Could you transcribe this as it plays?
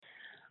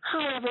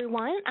Hi,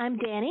 everyone. I'm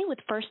Danny with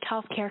First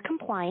Healthcare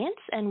Compliance,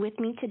 and with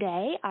me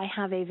today I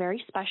have a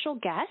very special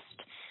guest.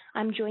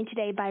 I'm joined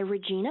today by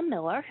Regina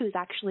Miller, who's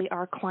actually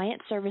our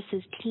Client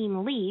Services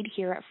Team Lead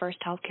here at First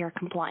Healthcare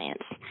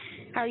Compliance.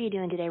 How are you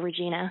doing today,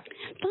 Regina?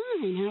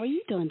 Fine. How are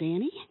you doing,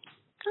 Danny?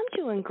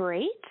 I'm doing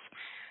great.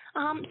 So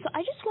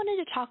I just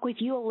wanted to talk with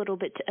you a little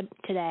bit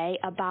today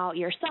about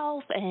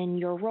yourself and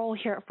your role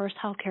here at First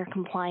Healthcare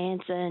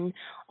Compliance and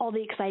all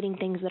the exciting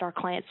things that our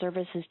Client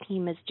Services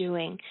team is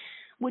doing.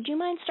 Would you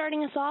mind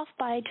starting us off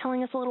by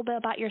telling us a little bit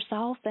about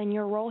yourself and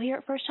your role here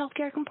at First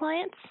Healthcare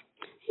Compliance?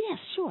 Yes,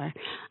 sure.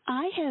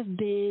 I have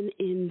been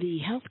in the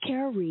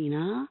healthcare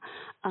arena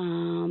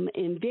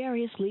in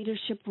various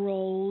leadership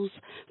roles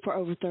for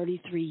over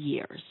 33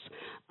 years.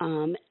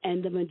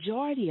 And the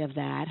majority of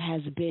that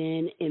has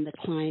been in the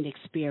client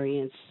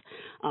experience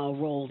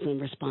roles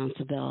and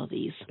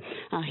responsibilities.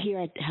 Here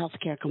at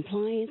Healthcare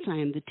Compliance, I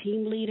am the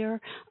team leader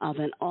of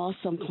an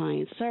awesome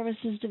client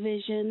services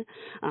division.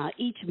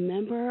 Each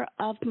member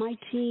of my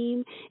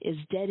team is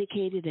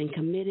dedicated and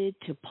committed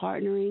to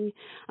partnering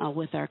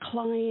with our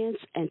clients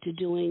and to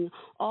doing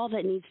all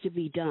that needs to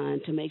be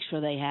done to make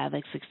sure they have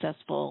a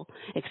successful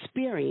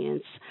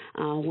experience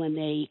when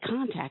they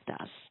contact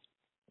us.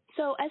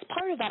 So as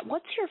part of that,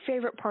 what's your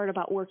favorite part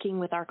about working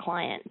with our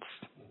clients?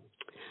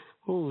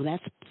 Oh,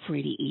 that's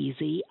pretty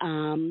easy.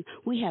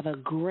 We have a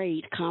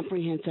great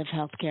comprehensive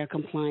healthcare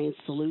compliance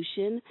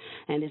solution,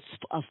 and it's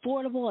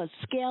affordable, it's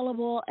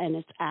scalable, and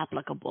it's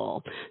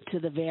applicable to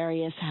the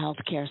various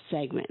healthcare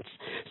segments.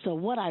 So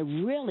what I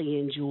really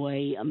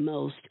enjoy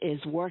most is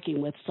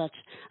working with such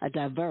a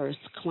diverse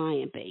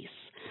client base.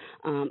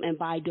 And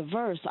by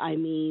diverse, I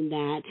mean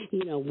that,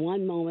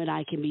 one moment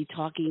I can be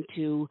talking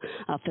to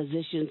a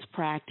physician's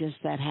practice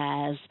that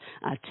has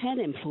 10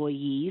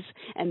 employees,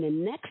 and the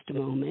next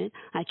moment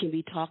I can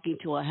be talking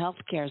to a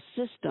healthcare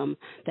system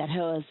that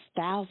has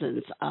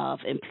thousands of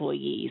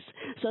employees.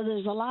 So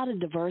there's a lot of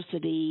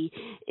diversity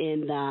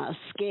in the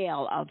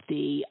scale of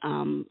the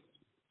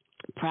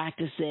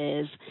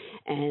practices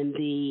and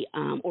the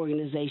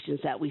organizations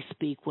that we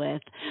speak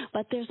with.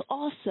 But there's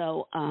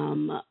also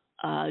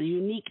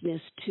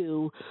uniqueness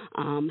to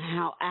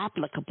how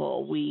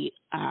applicable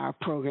our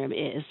program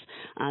is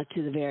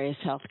to the various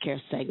healthcare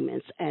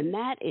segments, and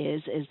that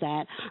is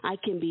that I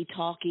can be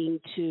talking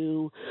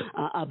to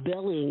a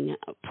billing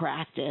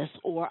practice,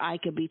 or I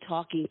could be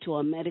talking to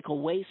a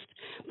medical waste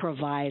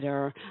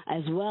provider,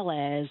 as well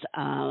as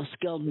a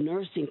skilled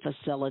nursing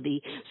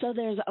facility. So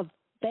there's a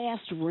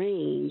vast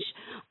range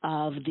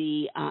of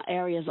the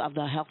areas of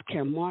the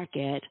healthcare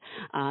market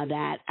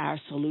that our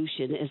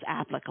solution is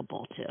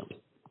applicable to.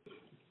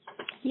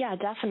 Yeah,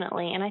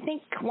 definitely. And I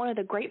think one of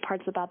the great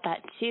parts about that,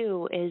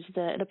 too, is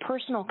the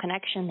personal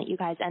connection that you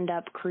guys end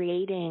up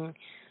creating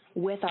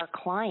with our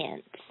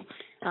clients,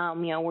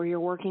 where you're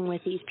working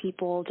with these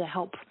people to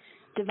help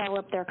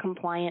develop their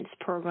compliance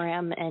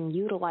program and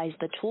utilize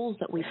the tools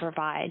that we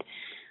provide.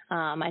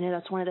 I know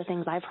that's one of the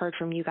things I've heard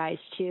from you guys,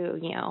 too,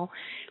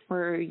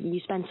 where you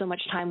spend so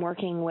much time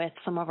working with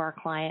some of our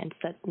clients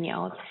that,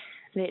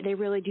 they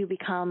really do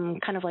become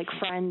kind of like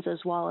friends as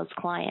well as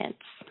clients.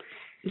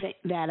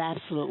 That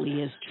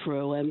absolutely is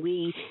true, and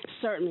we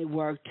certainly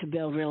work to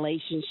build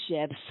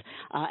relationships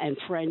and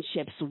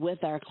friendships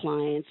with our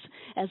clients,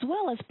 as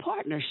well as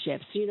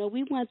partnerships.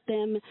 We want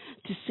them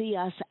to see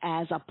us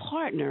as a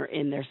partner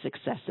in their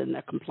success in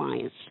the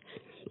compliance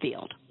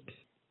field.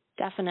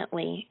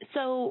 Definitely.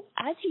 So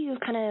as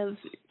you've kind of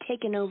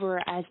taken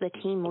over as the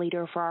team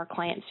leader for our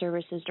client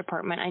services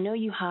department, I know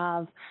you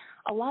have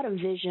a lot of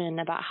vision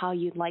about how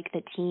you'd like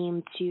the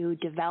team to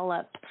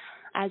develop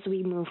as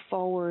we move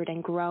forward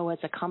and grow as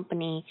a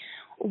company.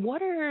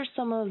 What are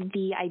some of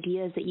the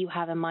ideas that you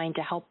have in mind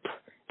to help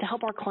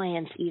our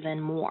clients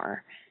even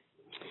more?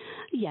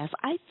 Yes,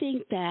 I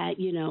think that,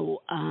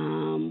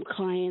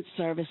 client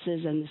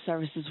services and the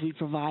services we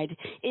provide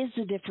is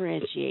the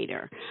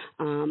differentiator.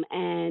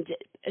 And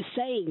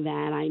saying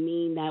that, I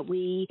mean that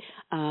we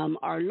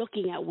are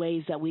looking at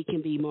ways that we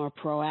can be more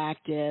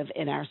proactive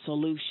in our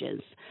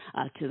solutions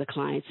to the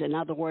clients. In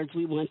other words,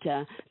 we want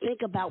to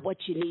think about what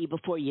you need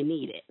before you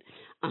need it.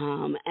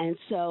 And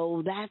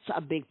so that's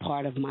a big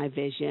part of my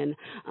vision.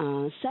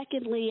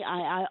 Secondly,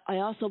 I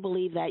also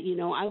believe that,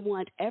 I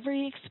want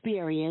every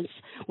experience,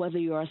 whether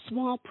you're a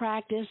small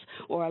practice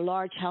or a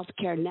large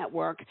healthcare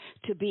network,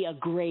 to be a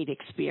great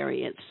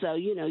experience. So,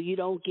 you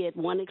don't get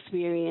one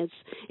experience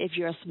if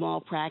you're a small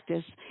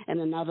practice and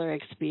another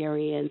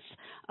experience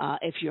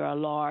if you're a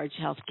large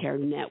healthcare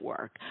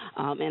network.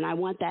 And I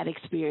want that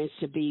experience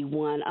to be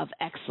one of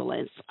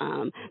excellence,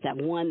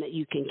 that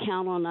you can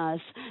count on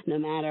us no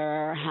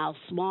matter how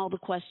small the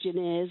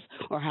question is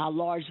or how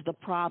large the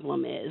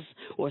problem is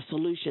or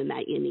solution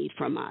that you need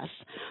from us.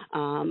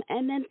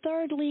 And then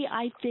thirdly,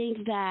 I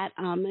think that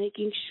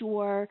making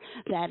sure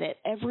that at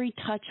every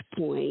touch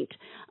point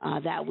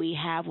that we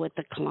have with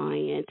the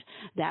client,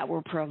 that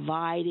we're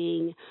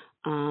providing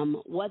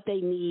what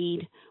they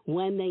need,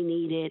 when they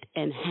need it,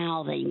 and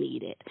how they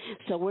need it.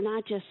 So we're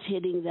not just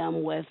hitting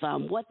them with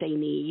what they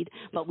need,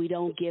 but we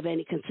don't give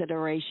any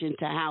consideration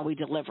to how we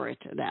deliver it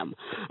to them.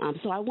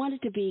 So I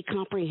wanted to be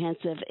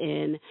comprehensive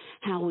in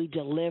how we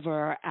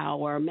deliver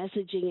our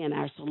messaging and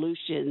our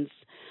solutions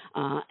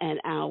and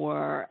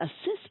our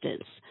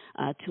assistance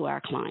to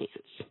our clients.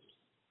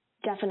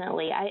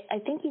 Definitely. I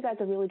think you guys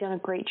have really done a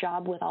great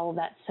job with all of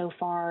that so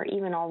far,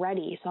 even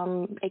already. So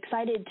I'm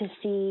excited to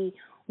see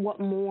what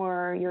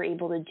more you're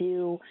able to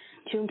do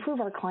to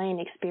improve our client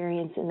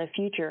experience in the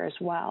future as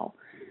well.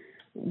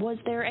 Was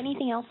there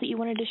anything else that you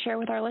wanted to share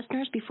with our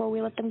listeners before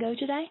we let them go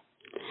today?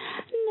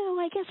 No,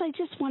 I guess I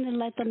just want to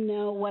let them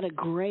know what a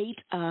great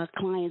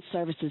client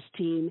services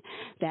team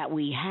that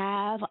we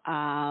have.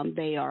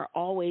 They are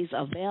always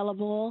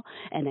available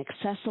and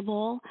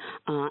accessible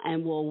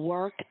and will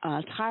work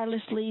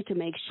tirelessly to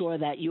make sure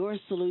that your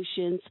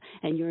solutions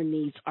and your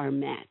needs are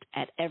met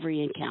at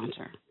every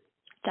encounter.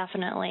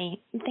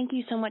 Definitely. Thank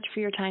you so much for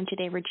your time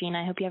today,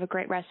 Regina. I hope you have a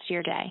great rest of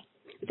your day.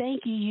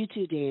 Thank you. You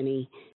too, Danny.